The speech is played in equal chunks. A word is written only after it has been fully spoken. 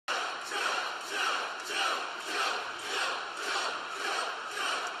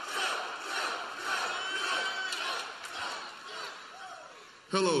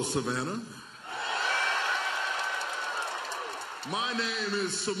Hello, Savannah. My name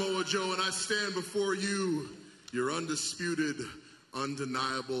is Samoa Joe, and I stand before you, your undisputed,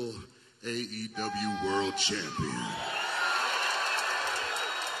 undeniable AEW World Champion.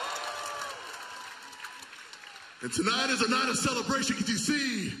 And tonight is a night of celebration because you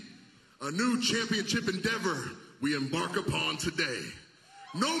see, a new championship endeavor we embark upon today.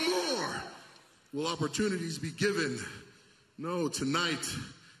 No more will opportunities be given. No, tonight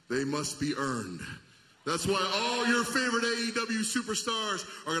they must be earned. That's why all your favorite AEW superstars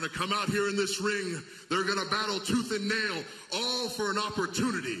are going to come out here in this ring. They're going to battle tooth and nail, all for an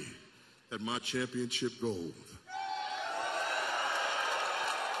opportunity at my championship gold.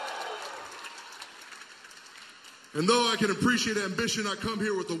 And though I can appreciate ambition, I come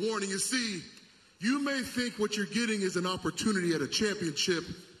here with a warning. You see, you may think what you're getting is an opportunity at a championship,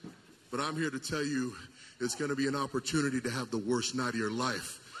 but I'm here to tell you it's going to be an opportunity to have the worst night of your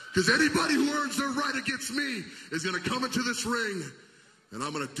life. Because anybody who earns their right against me is going to come into this ring, and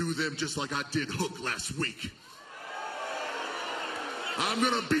I'm going to do them just like I did Hook last week. I'm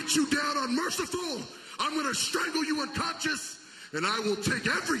going to beat you down unmerciful. I'm going to strangle you unconscious, and I will take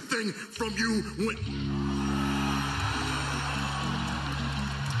everything from you when...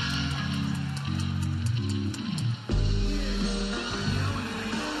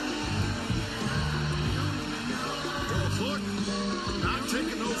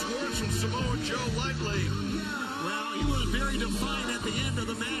 Samoa Joe lightly. Well, he was very defiant at the end of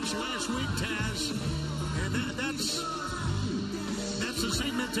the match last week, Taz. And that's the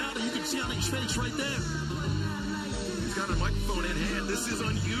same mentality you can see on his face right there. He's got a microphone in hand. This is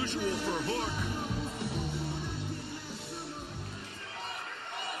unusual for Hook.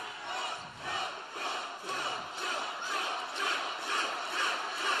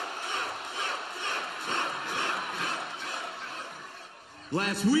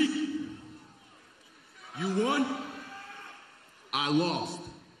 Last week, you won, I lost.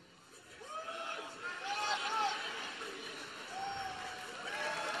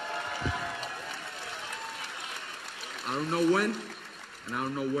 I don't know when, and I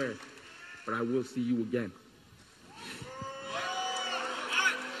don't know where, but I will see you again.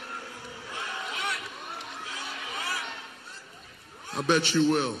 I bet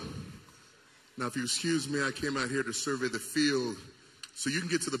you will. Now, if you excuse me, I came out here to survey the field so you can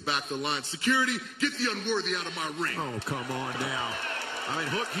get to the back of the line. Security, get the unworthy out of my ring. Oh, come on now. I mean,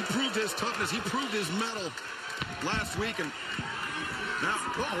 Hook, he proved his toughness. He proved his mettle last week. And now,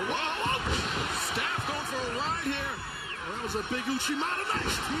 whoa. Staff going for a ride here. Well, that was a big Uchimata.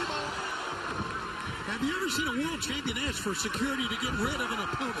 Nice T-bone. Have you ever seen a world champion ask for security to get rid of an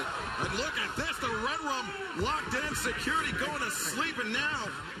opponent? And look at this. The Red Rum locked in. Security going to sleep. And now...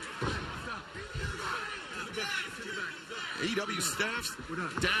 AEW staff's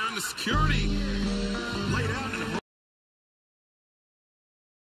down to security.